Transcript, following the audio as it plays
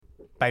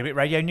Bailiwick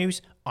Radio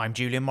News, I'm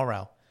Julian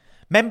Morrell.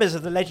 Members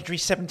of the legendary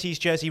 70s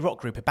Jersey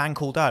rock group A Band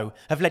Called O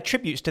have led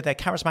tributes to their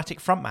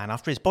charismatic frontman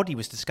after his body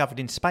was discovered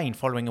in Spain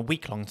following a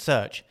week-long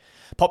search.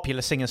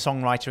 Popular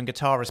singer-songwriter and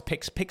guitarist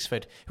Pix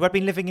Pixford, who had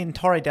been living in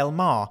Torre del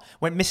Mar,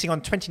 went missing on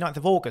 29th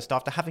of August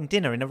after having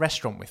dinner in a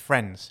restaurant with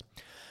friends.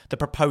 The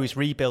proposed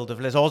rebuild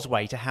of Les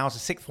Osway to house a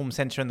sixth form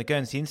centre in the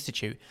Guernsey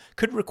Institute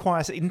could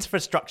require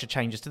infrastructure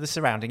changes to the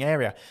surrounding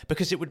area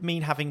because it would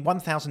mean having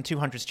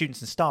 1,200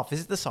 students and staff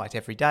visit the site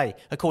every day,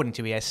 according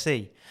to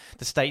ESC.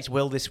 The states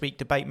will this week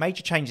debate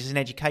major changes in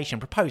education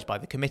proposed by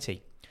the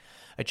committee.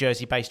 A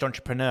Jersey-based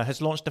entrepreneur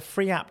has launched a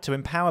free app to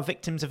empower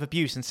victims of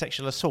abuse and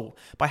sexual assault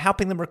by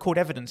helping them record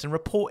evidence and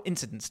report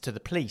incidents to the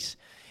police.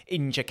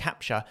 Inja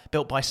Capture,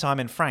 built by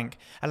Simon Frank,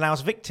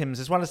 allows victims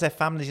as well as their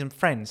families and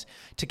friends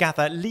to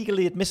gather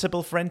legally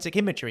admissible forensic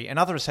imagery and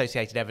other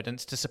associated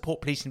evidence to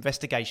support police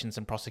investigations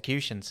and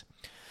prosecutions.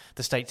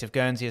 The State of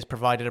Guernsey has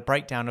provided a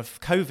breakdown of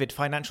COVID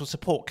financial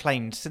support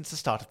claimed since the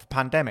start of the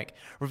pandemic,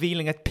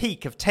 revealing a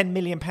peak of £10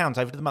 million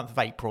over the month of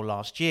April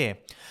last year.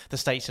 The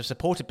states have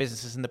supported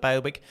businesses in the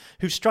bailiwick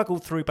who've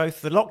struggled through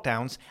both the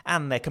lockdowns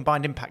and their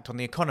combined impact on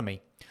the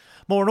economy.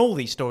 More on all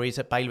these stories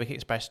at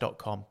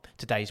bailiwickexpress.com.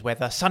 Today's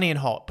weather, sunny and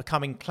hot,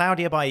 becoming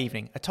cloudier by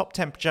evening, a top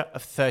temperature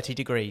of 30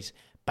 degrees.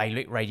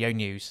 Bailiwick Radio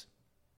News.